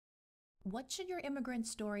What should your immigrant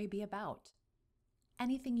story be about?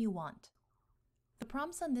 Anything you want. The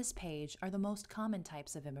prompts on this page are the most common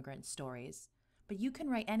types of immigrant stories, but you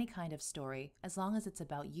can write any kind of story as long as it's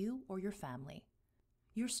about you or your family.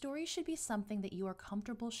 Your story should be something that you are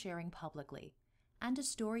comfortable sharing publicly, and a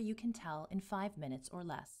story you can tell in 5 minutes or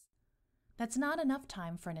less. That's not enough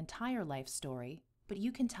time for an entire life story, but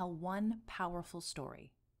you can tell one powerful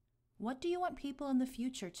story. What do you want people in the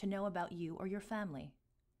future to know about you or your family?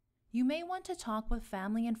 You may want to talk with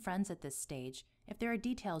family and friends at this stage if there are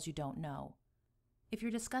details you don't know. If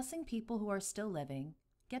you're discussing people who are still living,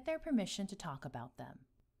 get their permission to talk about them.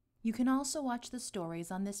 You can also watch the stories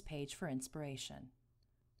on this page for inspiration.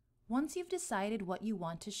 Once you've decided what you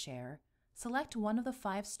want to share, select one of the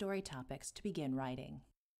 5 story topics to begin writing.